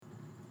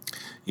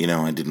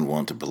I didn't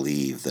want to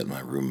believe that my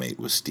roommate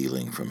was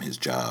stealing from his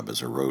job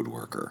as a road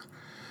worker.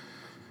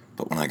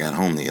 But when I got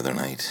home the other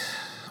night,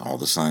 all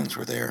the signs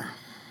were there.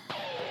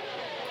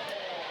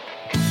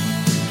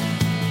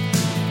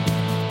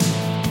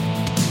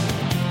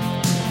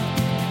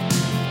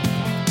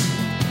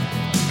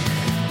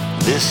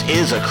 This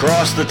is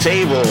Across the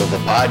Table, the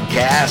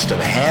podcast of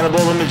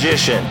Hannibal the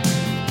Magician.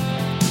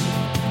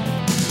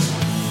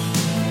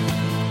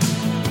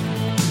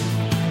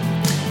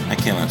 I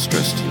cannot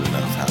stress to you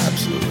enough how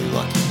absolutely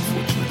lucky and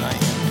fortunate I am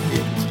to be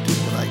able to do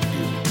what I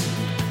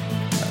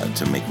do,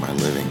 to make my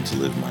living, to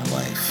live my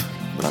life.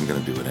 But I'm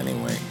going to do it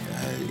anyway.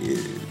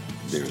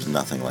 There's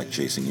nothing like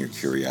chasing your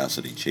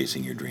curiosity,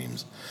 chasing your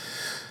dreams,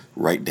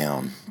 right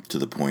down to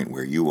the point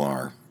where you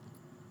are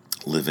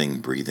living,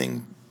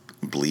 breathing,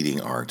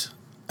 bleeding art,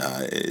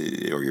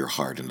 or your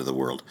heart into the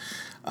world.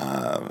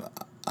 I'm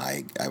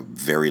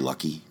very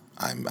lucky.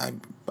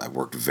 I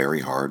worked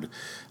very hard,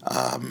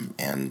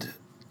 and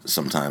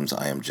sometimes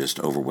I am just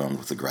overwhelmed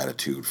with the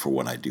gratitude for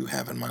what I do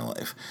have in my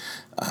life.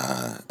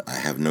 I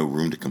have no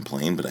room to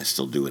complain, but I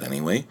still do it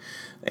anyway.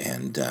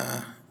 And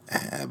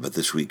but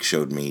this week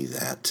showed me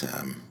that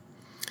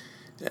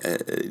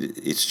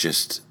it's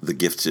just the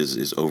gifts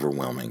is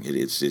overwhelming.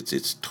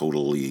 It's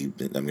totally.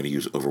 I'm going to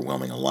use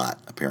overwhelming a lot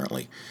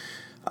apparently.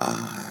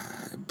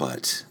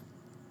 But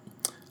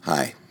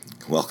hi,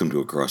 welcome to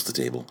Across the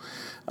Table.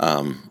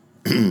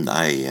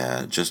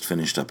 I just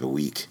finished up a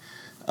week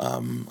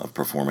of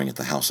performing at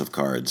the House of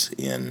Cards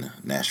in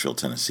Nashville,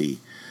 Tennessee,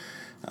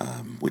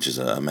 which is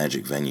a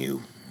magic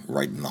venue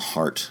right in the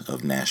heart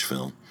of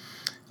Nashville.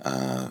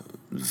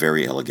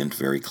 Very elegant,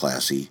 very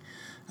classy.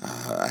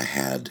 I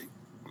had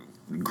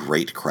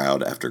great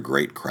crowd after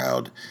great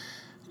crowd,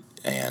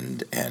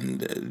 and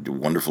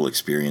wonderful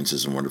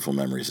experiences and wonderful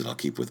memories that I'll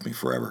keep with me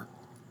forever.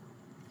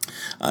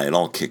 It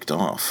all kicked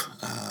off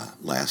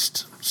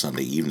last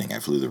Sunday evening. I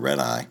flew the red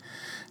eye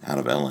out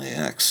of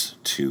LAX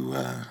to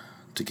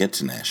get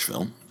to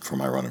Nashville for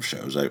my run of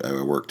shows.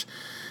 I worked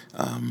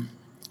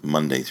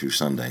Monday through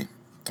Sunday.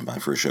 My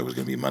first show was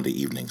going to be Monday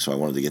evening, so I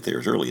wanted to get there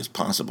as early as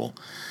possible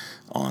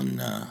on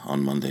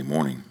Monday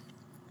morning,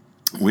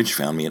 which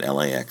found me at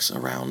LAX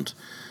around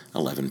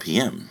 11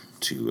 p.m.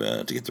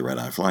 to get the red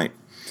eye flight.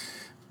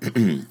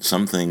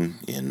 Something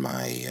in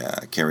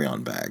my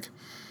carry-on bag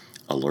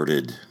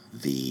alerted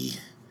the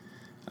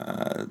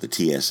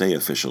TSA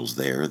officials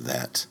there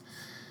that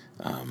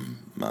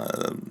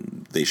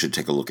they should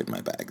take a look at my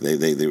bag.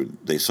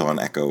 They saw an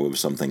echo of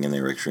something in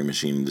their X-ray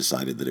machine and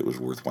decided that it was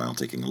worthwhile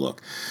taking a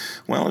look.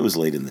 Well, it was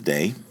late in the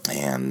day,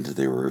 and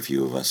there were a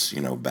few of us,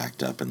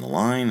 backed up in the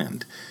line,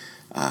 and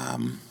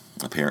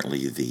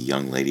apparently the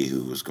young lady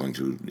who was going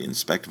to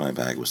inspect my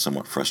bag was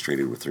somewhat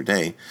frustrated with her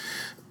day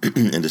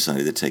and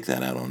decided to take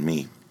that out on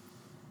me.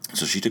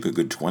 So she took a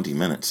good 20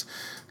 minutes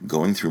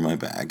going through my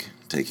bag,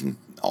 taking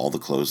all the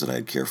clothes that I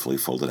had carefully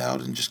folded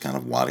out and just kind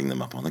of wadding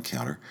them up on the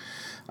counter.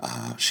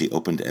 She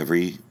opened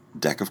every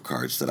deck of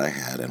cards that I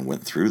had and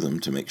went through them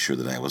to make sure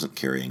that I wasn't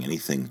carrying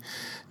anything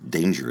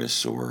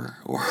dangerous or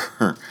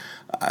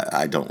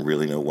I don't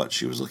really know what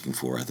she was looking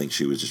for. I think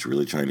she was just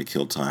really trying to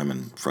kill time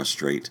and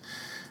frustrate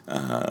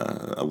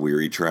a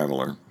weary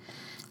traveler.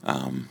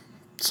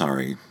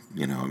 Sorry,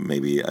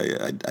 maybe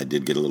I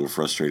did get a little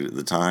frustrated at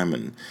the time,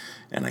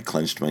 and I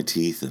clenched my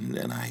teeth, and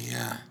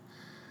I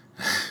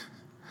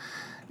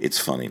it's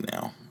funny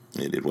now.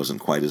 It wasn't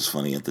quite as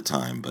funny at the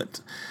time,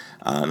 but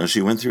no,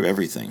 she went through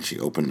everything. She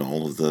opened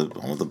all of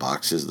the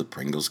boxes, the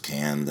Pringles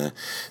can, the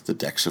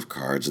decks of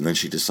cards, and then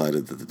she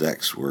decided that the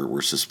decks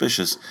were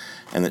suspicious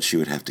and that she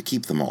would have to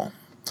keep them all.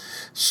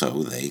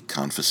 So they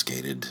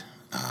confiscated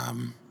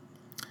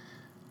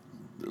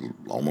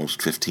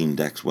almost 15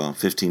 decks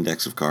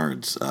of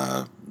cards,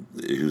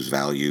 whose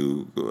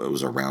value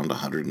was around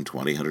 $120,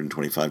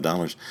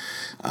 $125,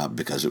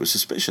 because it was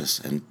suspicious.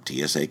 And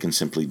TSA can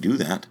simply do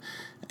that,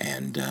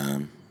 and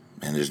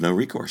there's no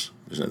recourse.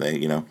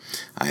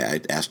 I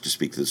asked to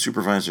speak to the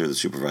supervisor. The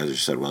supervisor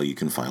said, well, you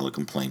can file a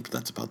complaint, but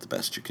that's about the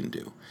best you can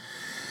do.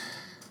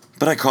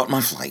 But I caught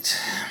my flight,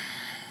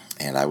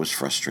 and I was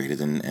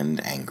frustrated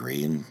and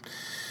angry and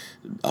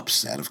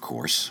upset, of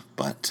course.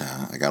 But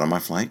I got on my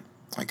flight.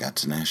 I got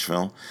to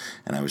Nashville,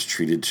 and I was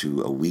treated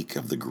to a week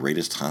of the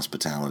greatest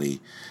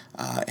hospitality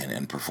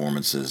and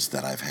performances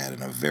that I've had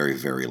in a very,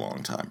 very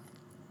long time.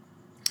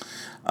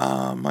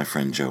 My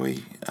friend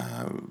Joey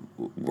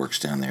works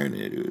down there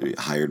and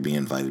hired me,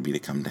 invited me to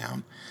come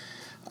down.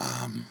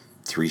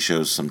 3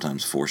 shows,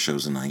 sometimes 4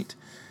 shows a night,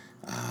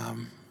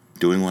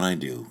 doing what I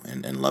do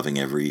and loving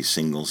every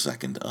single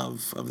second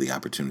of the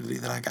opportunity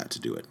that I got to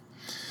do it.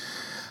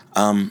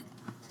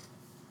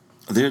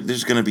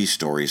 There's going to be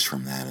stories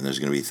from that, and there's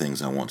going to be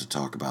things I want to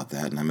talk about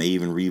that, and I may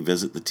even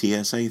revisit the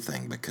TSA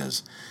thing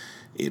because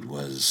it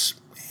was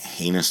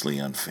heinously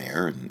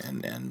unfair,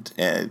 and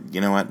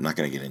you know what? I'm not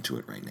going to get into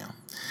it right now.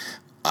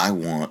 I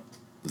want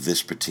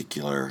this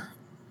particular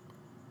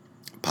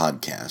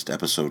podcast,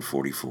 episode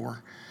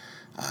 44,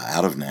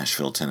 out of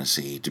Nashville,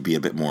 Tennessee, to be a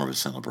bit more of a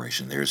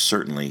celebration. There's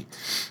certainly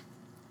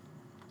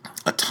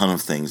a ton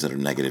of things that are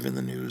negative in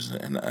the news,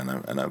 and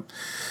a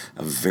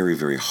very,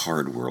 very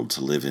hard world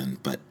to live in,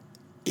 but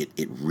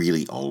it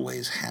really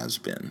always has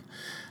been.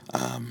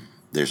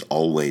 There's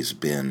always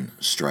been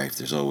strife,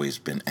 there's always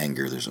been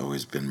anger, there's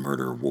always been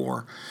murder,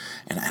 war,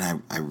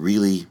 and I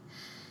really,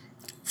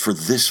 for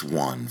this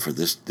one, for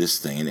this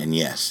thing, and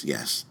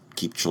yes,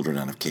 keep children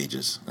out of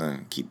cages,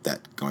 keep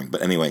that going.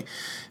 But anyway,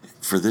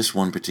 for this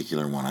one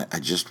particular one, I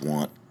just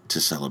want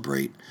to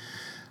celebrate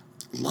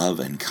love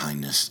and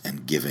kindness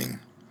and giving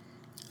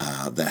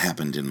that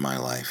happened in my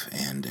life,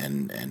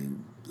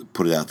 and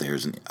put it out there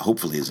as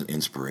hopefully as an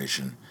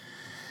inspiration.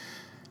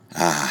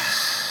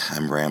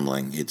 I'm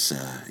rambling. It's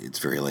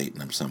very late,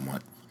 and I'm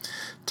somewhat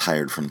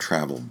tired from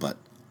travel, but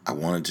I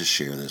wanted to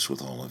share this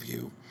with all of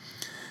you.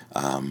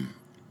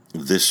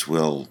 This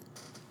will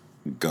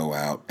go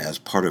out as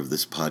part of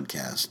this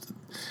podcast,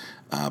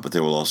 but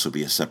there will also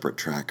be a separate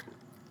track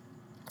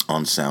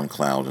on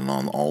SoundCloud and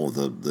on all of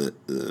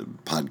the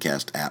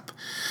podcast app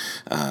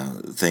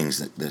things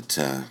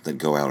that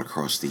go out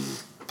across the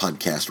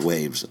podcast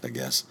waves, I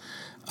guess,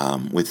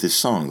 with this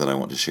song that I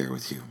want to share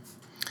with you.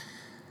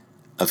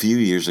 A few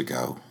years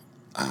ago,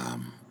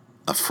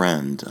 a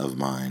friend of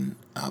mine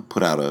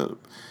put out a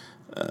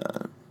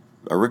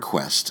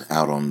request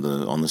out on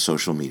the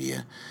social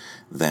media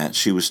that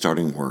she was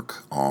starting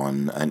work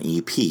on an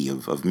EP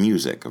of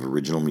music, of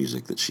original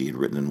music that she had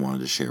written and wanted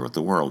to share with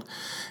the world.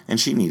 And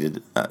she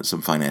needed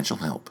some financial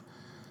help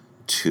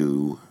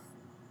to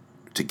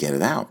get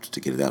it out,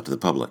 to the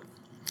public.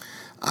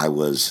 I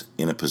was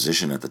in a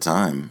position at the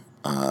time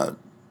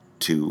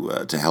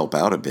to help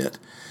out a bit,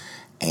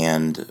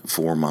 and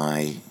for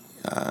my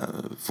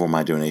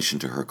donation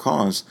to her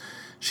cause,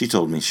 she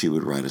told me she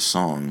would write a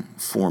song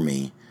for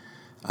me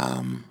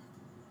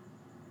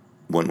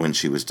when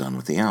she was done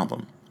with the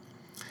album.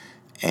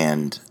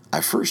 And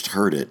I first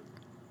heard it,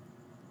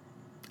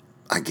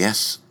 I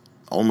guess,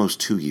 almost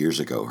 2 years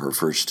ago, her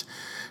first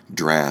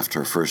draft,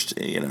 her first,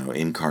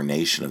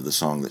 incarnation of the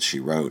song that she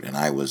wrote, and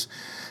I was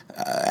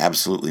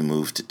absolutely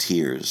moved to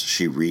tears.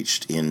 She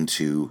reached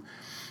into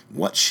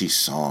what she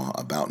saw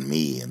about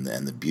me and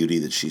the beauty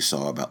that she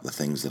saw about the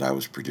things that I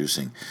was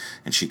producing,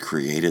 and she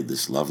created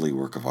this lovely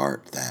work of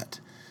art that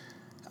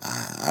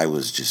I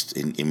was just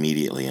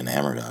immediately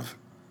enamored of.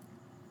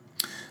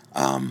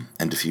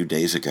 And a few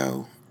days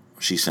ago,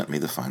 she sent me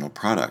the final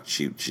product.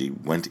 She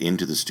went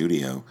into the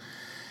studio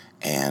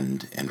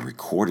and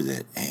recorded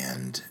it,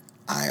 and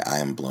I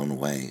am blown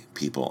away,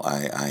 people.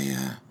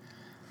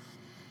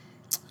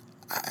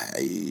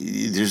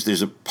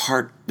 There's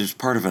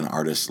part of an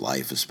artist's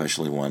life,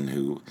 especially one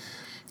who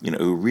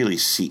really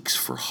seeks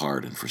for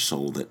heart and for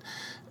soul, that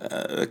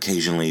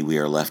occasionally we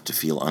are left to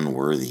feel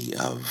unworthy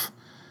of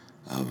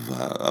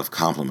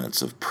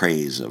compliments, of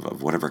praise,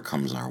 of whatever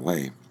comes our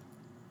way.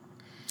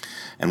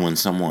 And when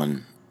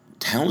someone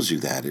tells you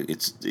that,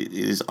 it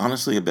is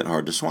honestly a bit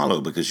hard to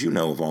swallow, because you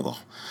know of all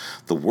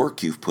the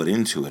work you've put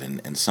into it,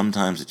 and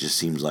sometimes it just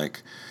seems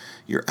like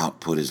your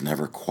output is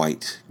never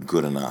quite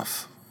good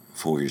enough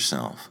for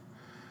yourself.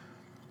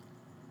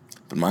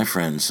 But my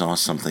friend saw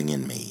something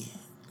in me,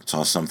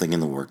 saw something in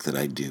the work that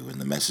I do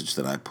and the message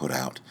that I put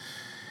out,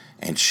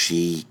 and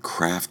she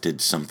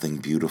crafted something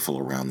beautiful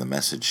around the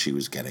message she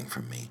was getting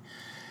from me.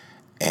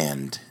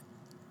 And,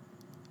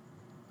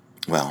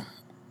 well,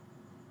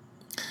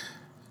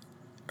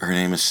 her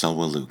name is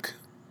Selwa Luke.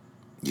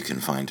 You can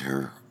find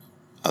her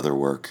other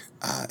work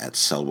at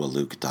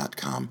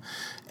selwaluke.com,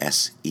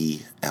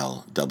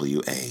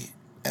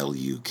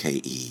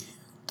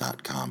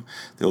 SELWALUKE.com.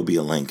 There will be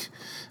a link,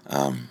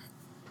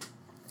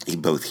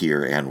 both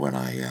here and when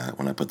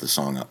I put the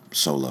song up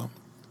solo.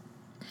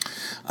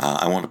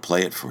 I want to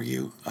play it for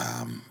you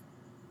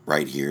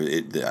right here.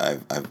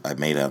 I've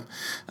made a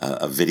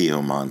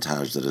video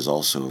montage that is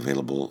also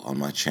available on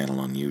my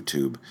channel on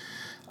YouTube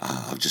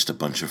of just a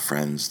bunch of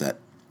friends that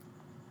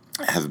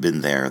have been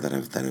there, that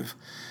have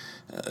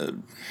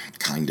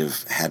kind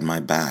of had my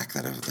back,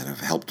 that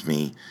have helped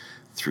me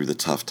through the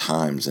tough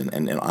times,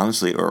 and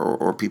honestly,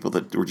 or people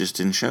that were just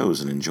in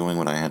shows and enjoying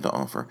what I had to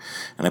offer.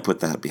 And I put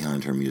that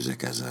behind her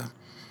music as a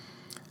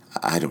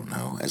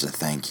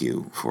thank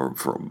you for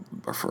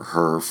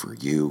her, for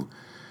you,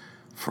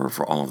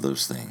 for all of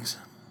those things.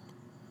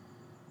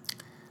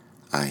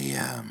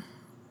 I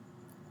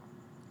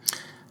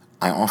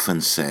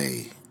often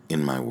say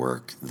in my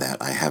work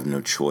that I have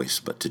no choice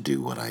but to do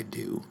what I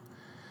do.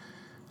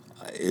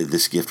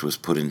 This gift was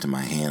put into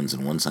my hands,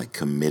 and once I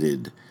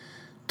committed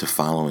to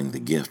following the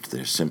gift,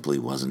 there simply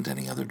wasn't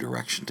any other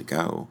direction to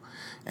go.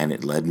 And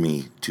it led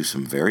me to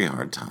some very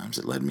hard times.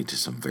 It led me to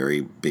some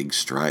very big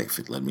strife.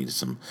 It led me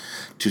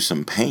to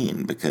some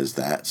pain, because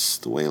that's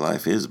the way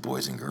life is,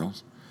 boys and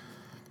girls.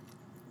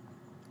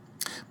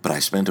 But I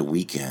spent a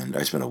week,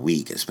 I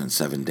spent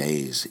 7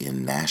 days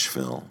in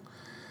Nashville,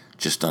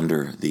 just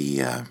under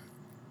the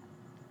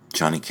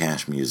Johnny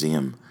Cash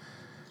Museum,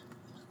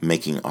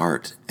 making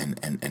art and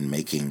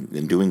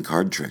doing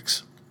card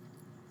tricks,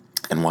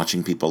 and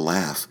watching people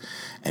laugh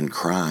and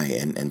cry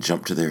and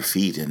jump to their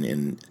feet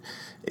in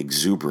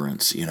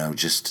exuberance,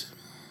 just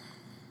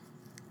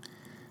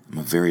I'm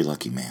a very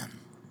lucky man.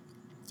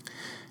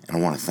 And I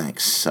want to thank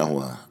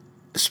Selwa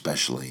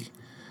especially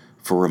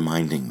for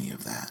reminding me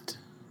of that.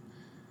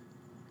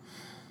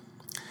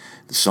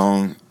 The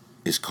song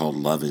is called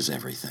Love is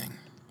Everything.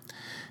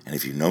 And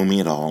if you know me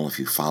at all, if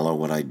you follow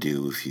what I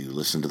do, if you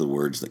listen to the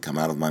words that come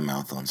out of my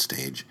mouth on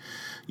stage,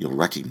 you'll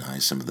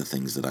recognize some of the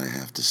things that I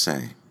have to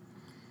say.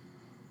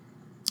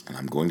 And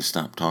I'm going to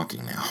stop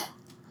talking now.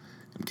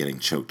 I'm getting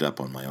choked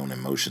up on my own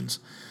emotions.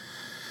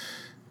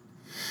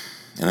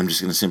 And I'm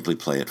just going to simply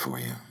play it for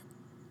you.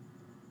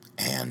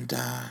 And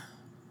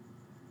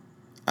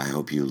I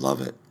hope you love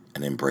it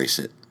and embrace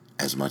it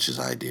as much as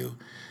I do.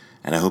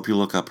 And I hope you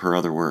look up her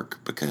other work,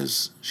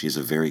 because she's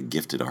a very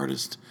gifted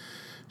artist.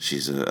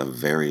 She's a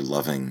very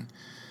loving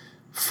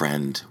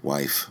friend,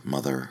 wife,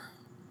 mother,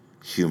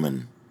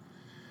 human,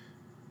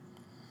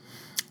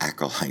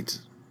 acolyte,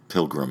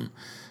 pilgrim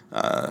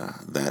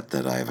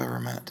that I've ever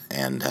met.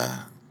 And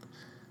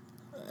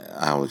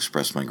I'll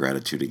express my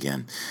gratitude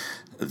again.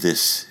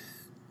 This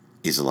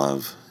is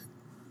Love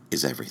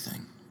is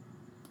Everything.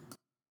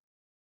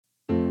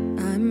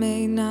 I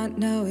may not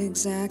know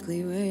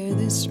exactly where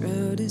this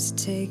road is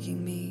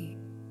taking me,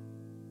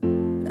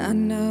 but I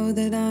know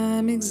that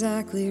I'm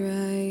exactly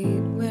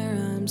right where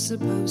I'm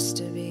supposed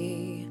to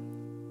be.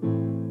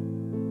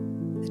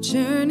 The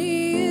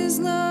journey is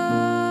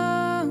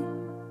long,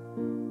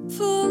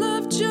 full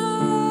of joy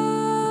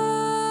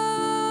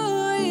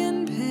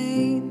and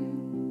pain,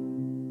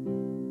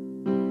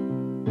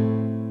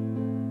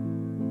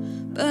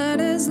 but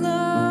as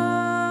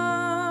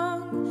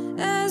long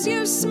as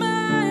you're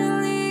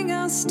smiling,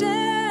 I'll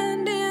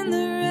stand in the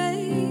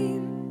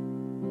rain.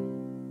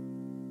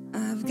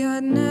 I've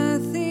got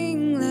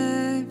nothing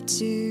left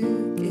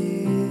to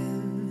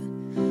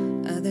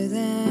give other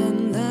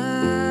than love.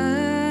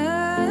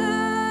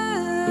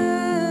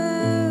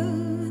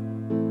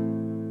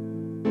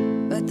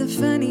 But the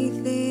funny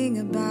thing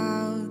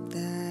about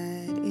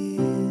that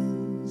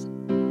is,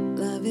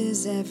 love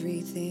is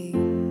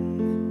everything.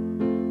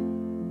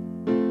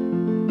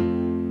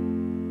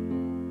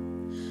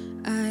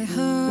 I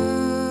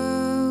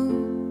hope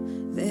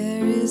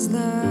there is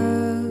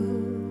love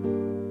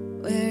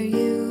where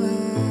you are.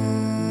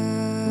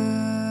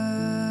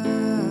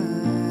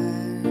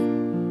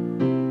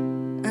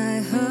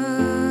 I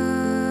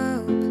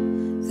hope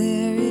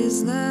there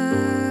is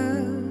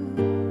love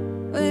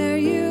where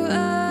you are.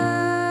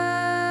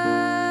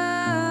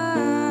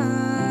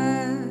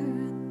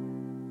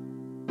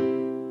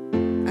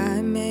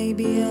 I may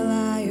be a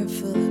liar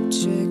full of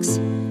tricks,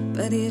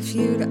 but if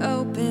you'd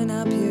open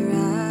up your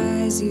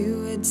eyes,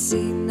 you would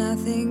see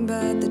nothing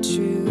but the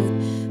truth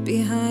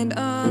behind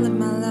all of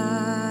my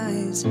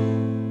lies.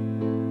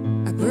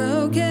 I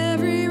broke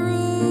every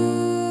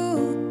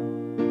rule,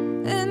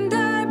 and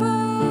I bore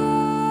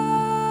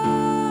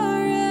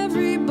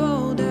every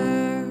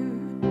boulder,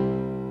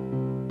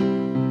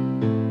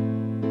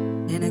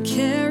 and I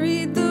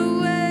carried the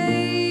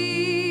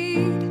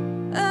weight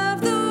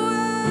of the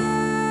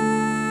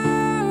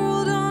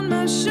world on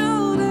my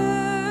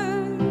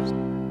shoulders,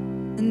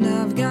 and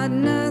I've got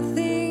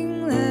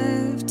nothing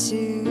left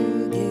to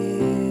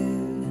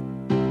give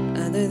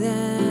other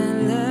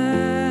than love.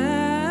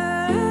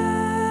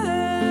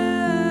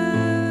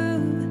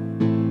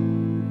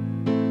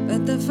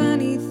 But the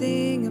funny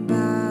thing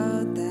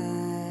about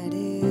that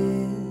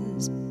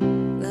is,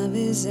 love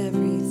is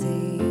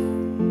everything.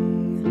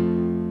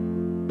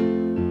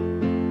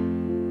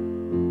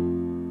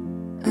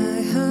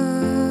 I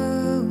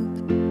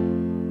hope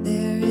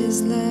there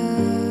is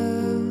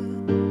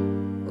love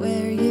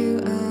where you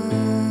are.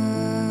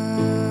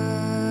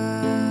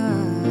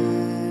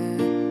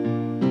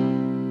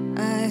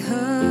 I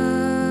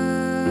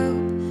hope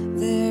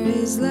there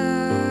is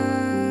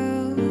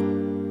love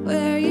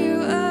where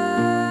you are.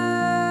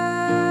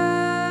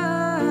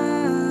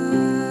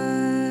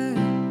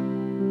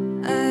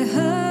 I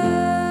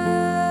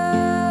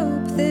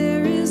hope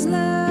there is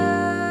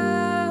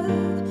love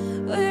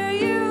where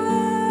you are.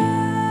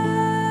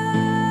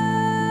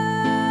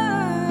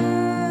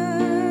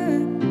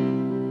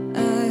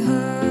 I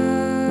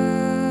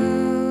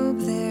hope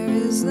there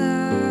is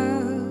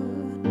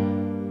love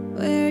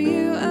where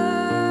you are.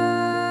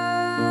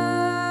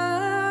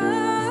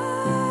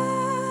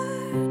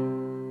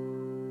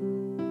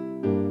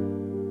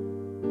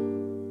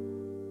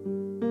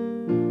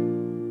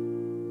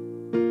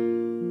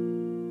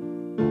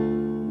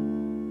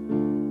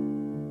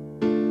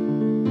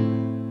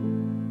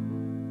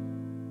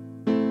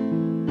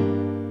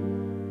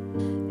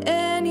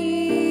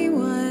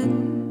 Anyone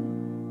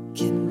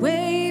can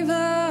wave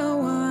a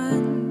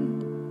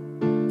wand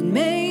and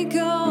make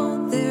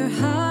all their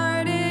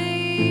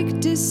heartache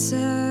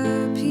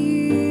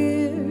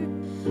disappear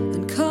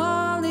and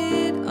call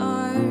it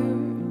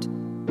art.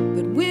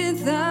 But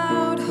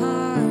without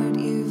heart,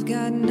 you've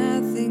got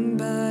nothing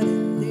but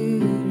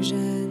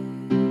illusion.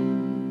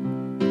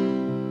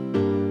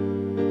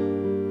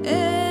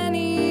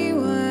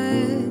 Anyone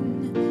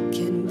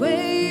can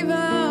wave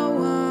a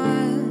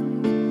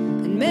wand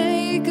and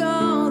make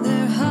all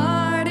their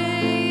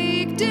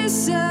heartache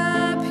disappear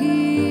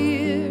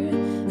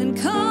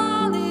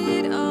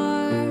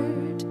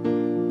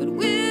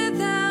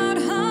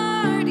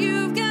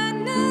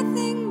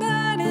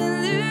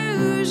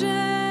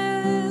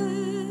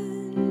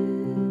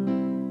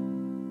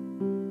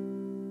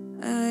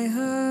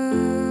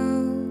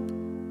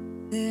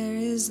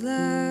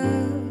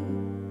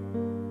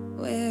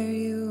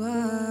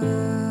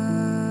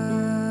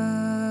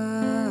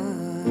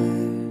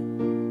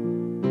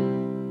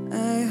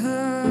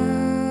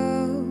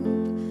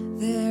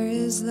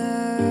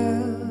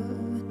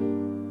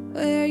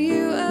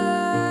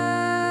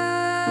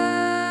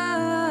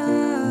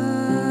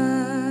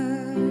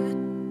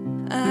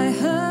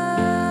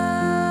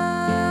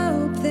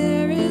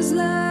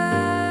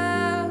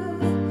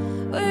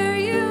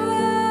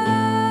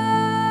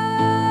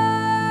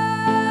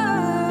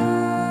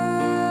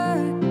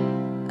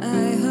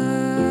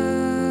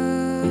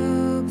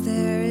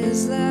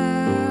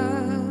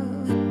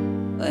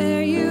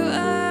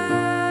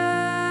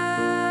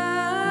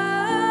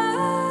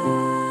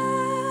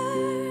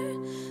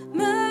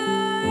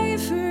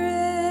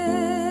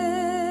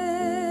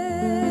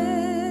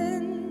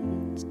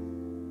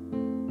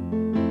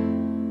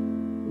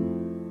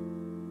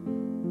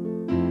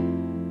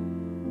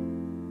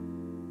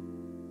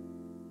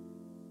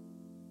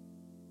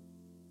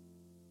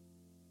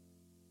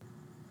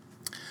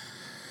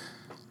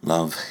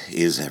Love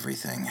is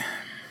everything.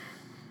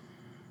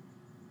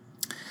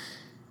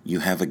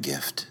 You have a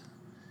gift.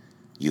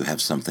 You have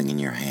something in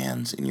your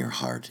hands, in your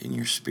heart, in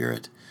your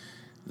spirit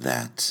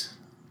that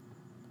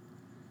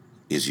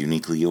is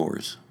uniquely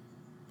yours.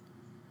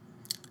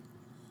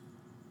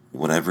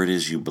 Whatever it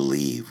is you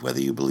believe,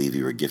 whether you believe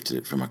you were gifted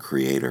it from a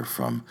creator,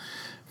 from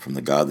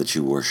the God that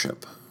you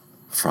worship,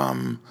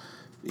 from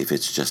if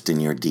it's just in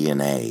your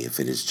DNA,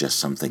 if it is just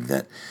something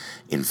that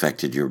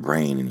infected your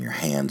brain and your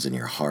hands and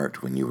your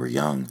heart when you were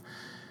young,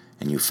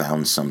 and you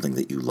found something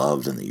that you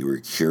loved and that you were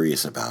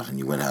curious about, and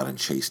you went out and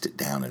chased it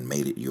down and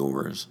made it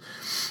yours.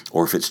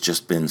 Or if it's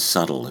just been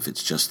subtle, if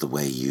it's just the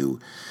way you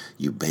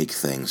bake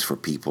things for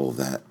people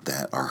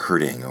that are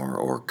hurting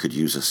or could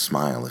use a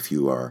smile, if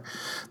you are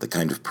the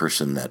kind of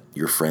person that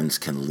your friends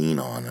can lean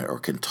on or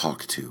can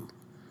talk to,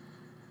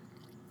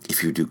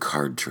 if you do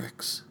card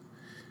tricks,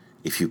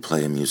 if you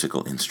play a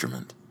musical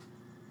instrument,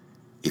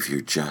 if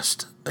you're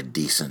just a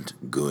decent,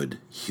 good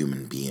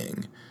human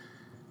being,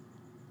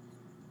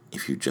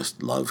 if you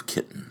just love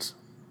kittens.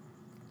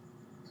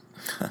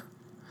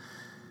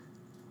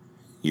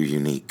 You're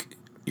unique,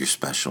 you're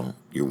special,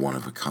 you're one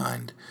of a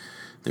kind.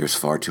 There's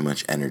far too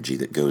much energy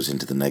that goes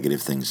into the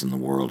negative things in the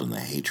world, and the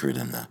hatred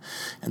and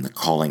the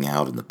calling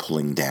out and the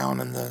pulling down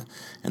and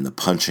the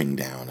punching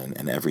down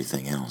and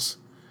everything else.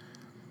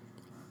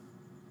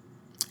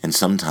 And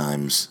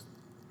sometimes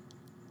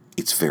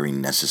it's very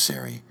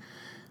necessary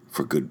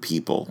for good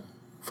people,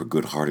 for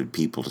good-hearted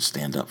people to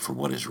stand up for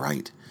what is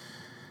right.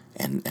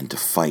 And to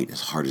fight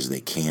as hard as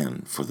they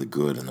can for the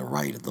good and the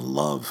right and the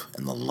love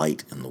and the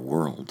light in the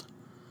world.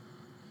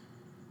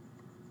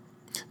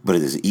 But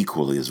it is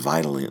equally as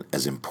vitally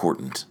as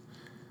important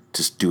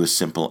to do a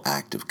simple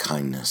act of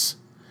kindness,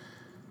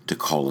 to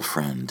call a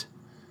friend,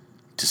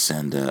 to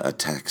send a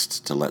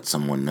text, to let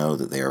someone know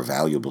that they are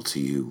valuable to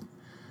you,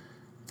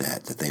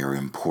 that they are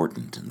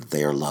important and that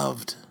they are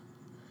loved.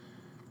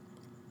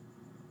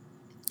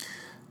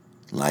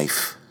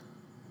 Life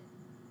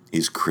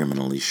is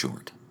criminally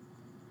short.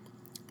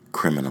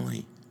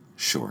 Criminally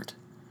short.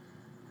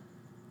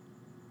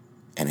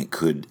 And it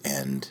could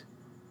end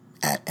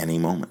at any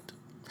moment.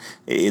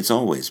 It's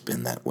always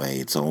been that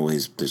way.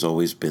 There's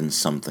always been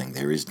something.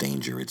 There is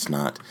danger. It's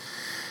the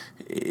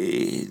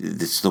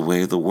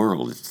way of the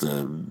world. It's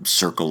the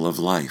circle of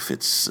life.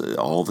 It's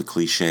all the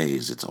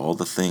cliches. It's all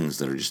the things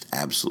that are just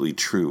absolutely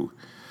true.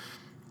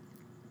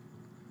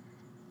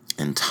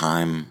 And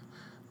time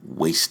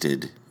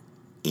wasted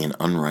in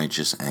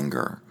unrighteous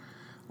anger,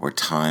 or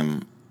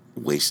time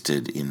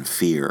wasted in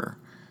fear,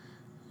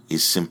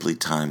 is simply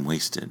time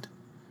wasted.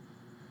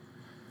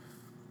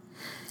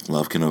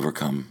 Love can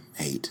overcome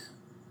hate.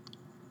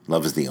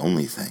 Love is the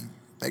only thing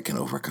that can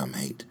overcome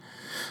hate.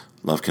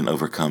 Love can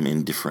overcome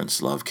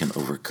indifference. Love can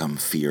overcome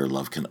fear.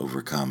 Love can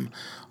overcome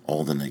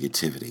all the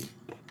negativity.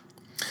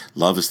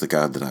 Love is the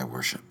God that I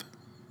worship.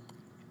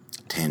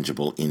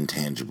 Tangible,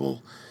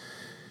 intangible,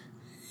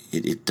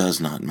 it does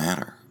not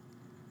matter.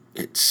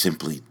 It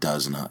simply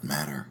does not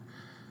matter.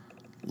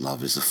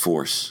 Love is a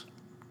force.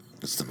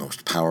 It's the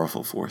most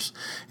powerful force,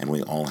 and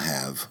we all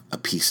have a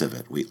piece of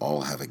it. We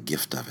all have a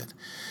gift of it.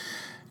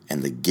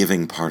 And the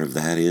giving part of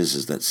that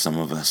is that some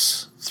of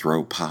us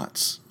throw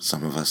pots.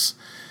 Some of us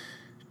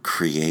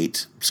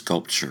create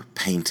sculpture,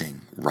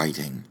 painting,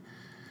 writing,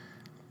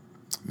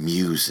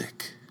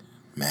 music,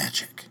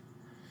 magic.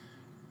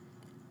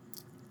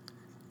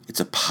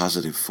 It's a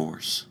positive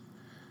force.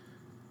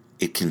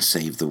 It can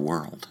save the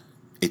world.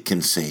 It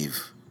can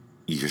save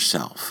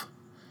yourself.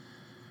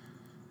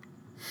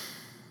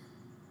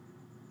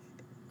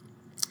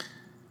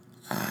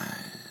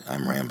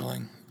 I'm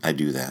rambling. I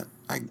do that.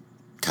 I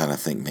kind of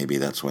think maybe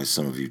that's why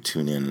some of you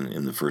tune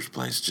in the first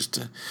place, just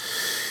to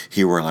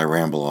hear where I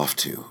ramble off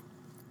to.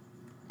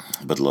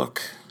 But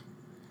look,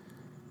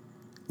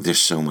 there's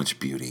so much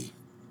beauty.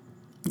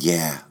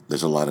 Yeah,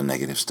 there's a lot of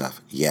negative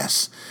stuff.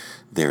 Yes,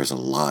 there's a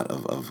lot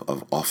of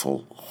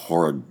awful,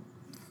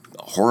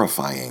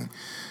 horrifying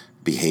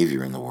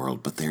behavior in the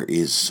world, but there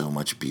is so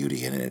much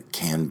beauty, and it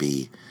can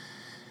be,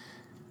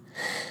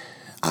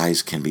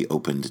 eyes can be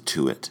opened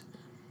to it.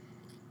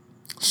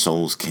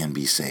 Souls can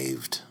be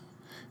saved,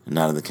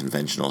 not in the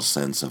conventional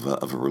sense of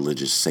a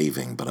religious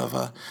saving, but of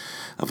a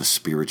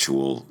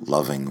spiritual,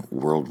 loving,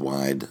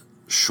 worldwide,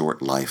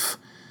 short life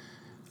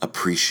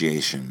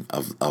appreciation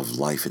of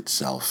life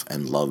itself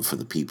and love for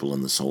the people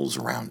and the souls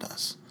around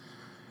us.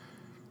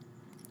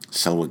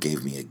 Selwa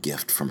gave me a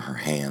gift from her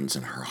hands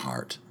and her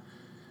heart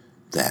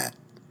that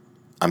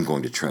I'm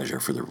going to treasure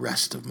for the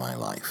rest of my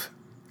life.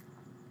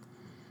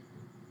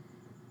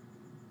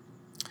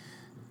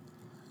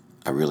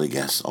 I really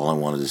guess all I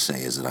wanted to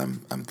say is that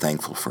I'm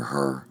thankful for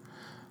her.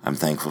 I'm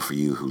thankful for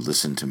you who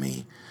listen to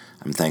me.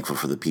 I'm thankful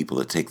for the people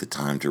that take the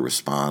time to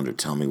respond or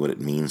tell me what it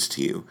means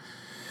to you.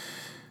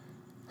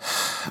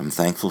 I'm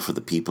thankful for the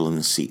people in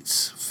the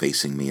seats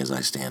facing me as I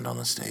stand on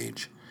the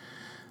stage.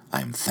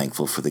 I'm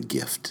thankful for the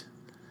gift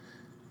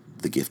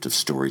of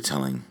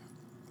storytelling,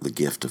 the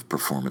gift of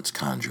performance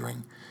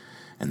conjuring,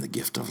 and the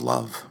gift of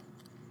love.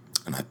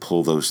 And I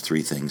pull those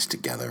three things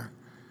together,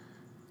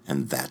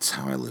 And that's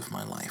how I live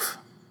my life.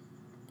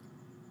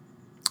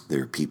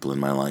 There are people in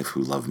my life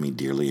who love me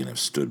dearly and have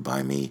stood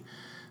by me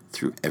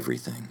through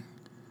everything,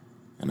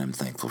 and I'm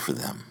thankful for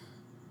them.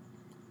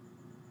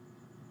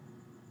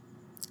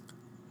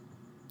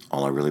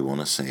 All I really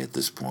want to say at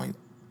this point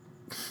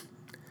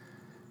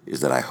is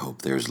that I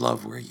hope there's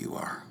love where you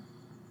are.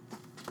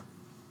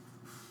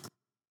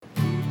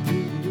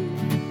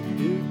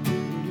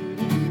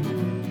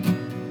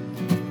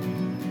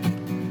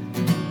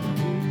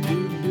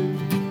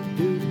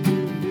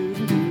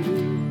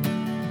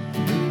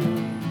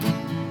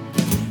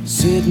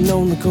 Sitting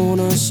on the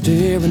corner,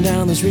 staring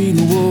down the street,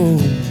 whoa,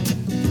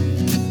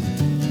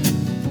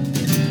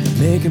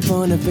 making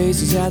funny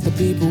faces at the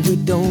people we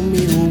don't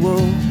meet, whoa,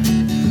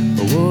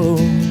 whoa,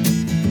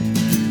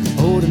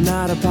 holding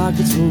out our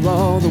pockets for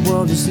all the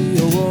world to see,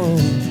 whoa,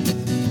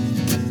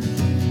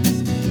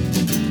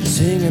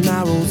 singing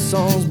our old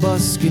songs,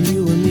 busking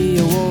you and me,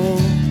 whoa,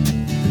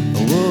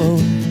 whoa,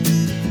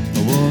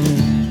 whoa.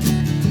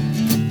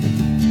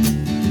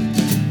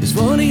 It's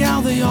funny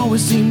how they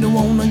always seem to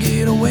wanna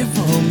get away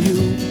from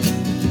you.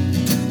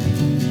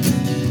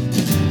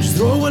 Just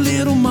throw a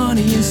little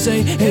money and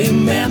say, hey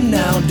man,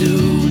 now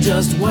do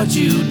just what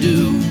you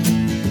do.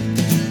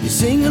 You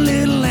sing a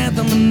little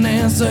anthem and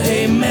answer,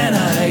 hey man,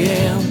 I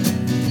am.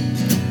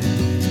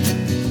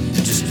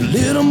 Just a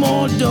little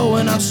more dough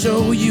and I'll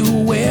show you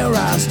where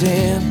I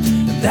stand.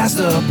 That's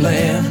the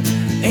plan,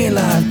 ain't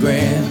life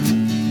grand?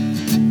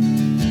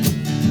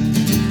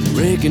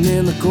 Raking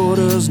in the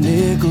quarters,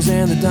 nickels,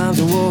 and the dimes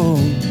of woe.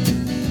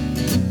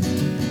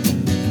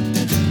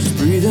 Just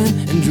breathing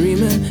and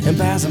dreaming and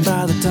passing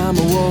by the time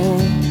of woe.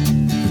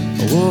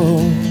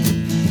 Whoa.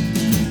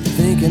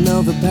 Thinking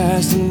of the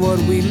past and what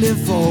we live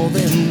for,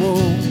 then whoa.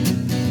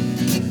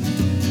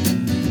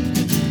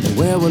 And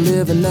where we're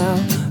living now,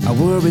 our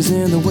worries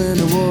in the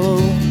winter, whoa.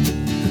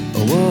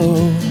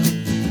 Whoa.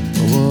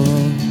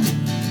 Whoa.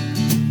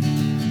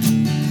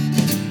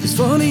 It's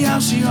funny how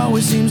she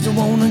always seems to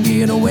wanna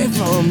get away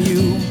from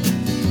you.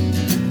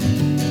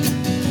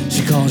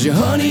 She calls you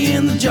honey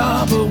in the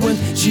jar, but when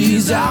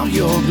she's out,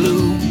 you're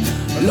glue.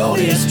 Lord,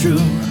 it's true.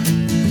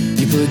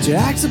 You put your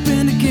axe up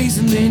in the case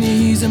and then you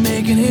ease her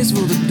making haste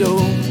for the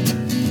door.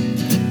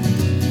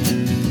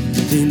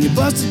 Then you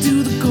bust it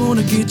to the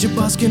corner, get your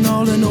busking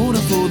all in order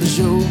for the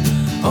show.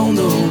 On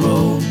the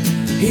road,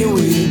 here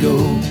we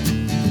go.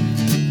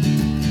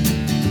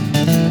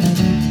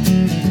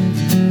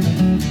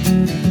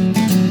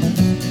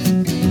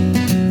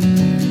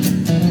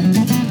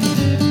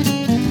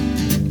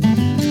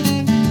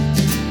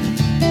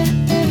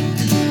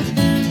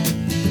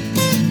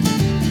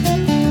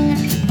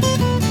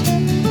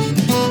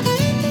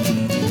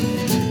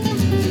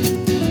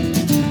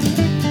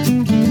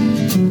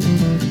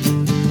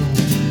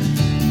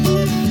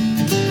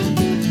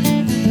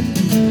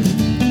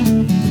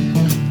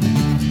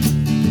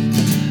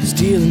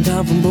 Stealing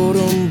time from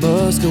boredom,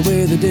 busk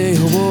away the day,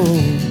 whoa.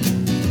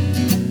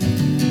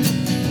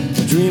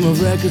 Dream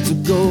of records to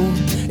go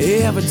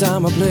every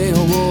time I play,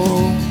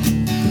 whoa,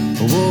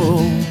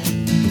 whoa.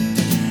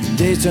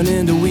 Days turn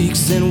into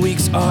weeks and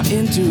weeks are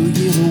into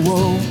years,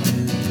 whoa.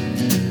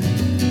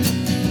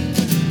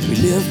 We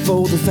live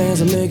for the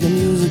fans and making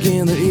music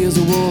in their ears,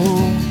 whoa,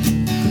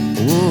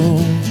 whoa,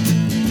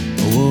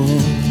 whoa.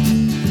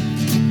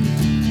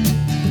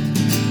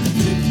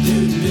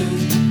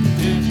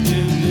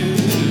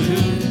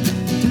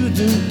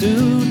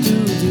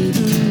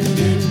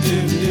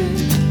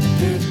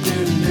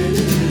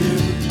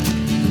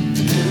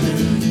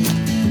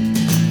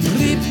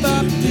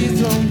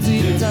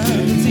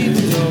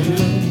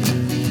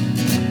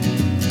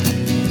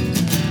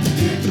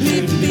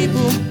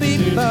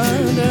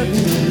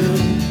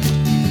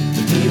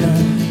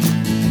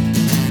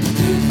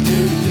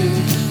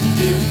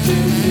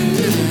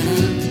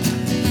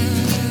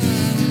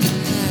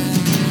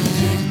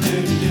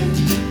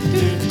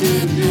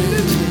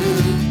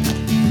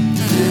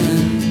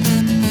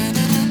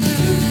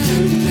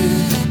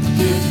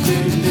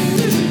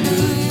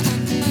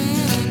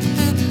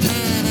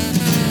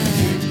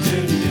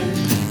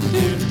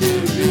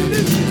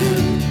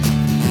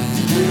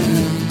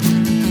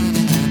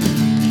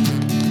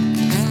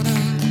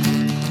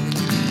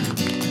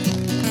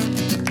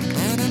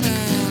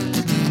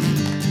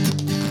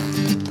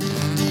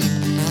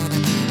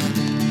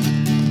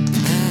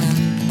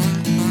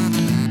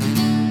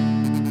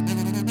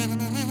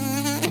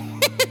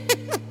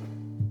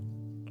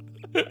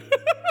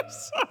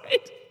 Sorry.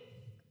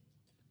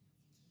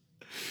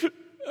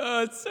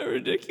 Oh, it's so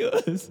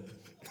ridiculous.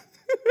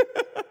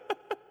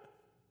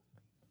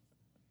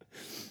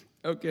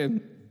 Okay.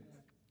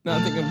 No, I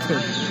think I'm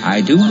good.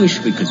 I do wish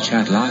we could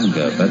chat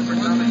longer, but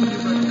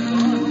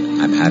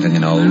I'm having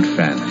an old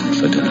friend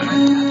for dinner.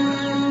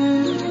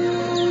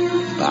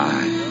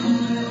 Bye.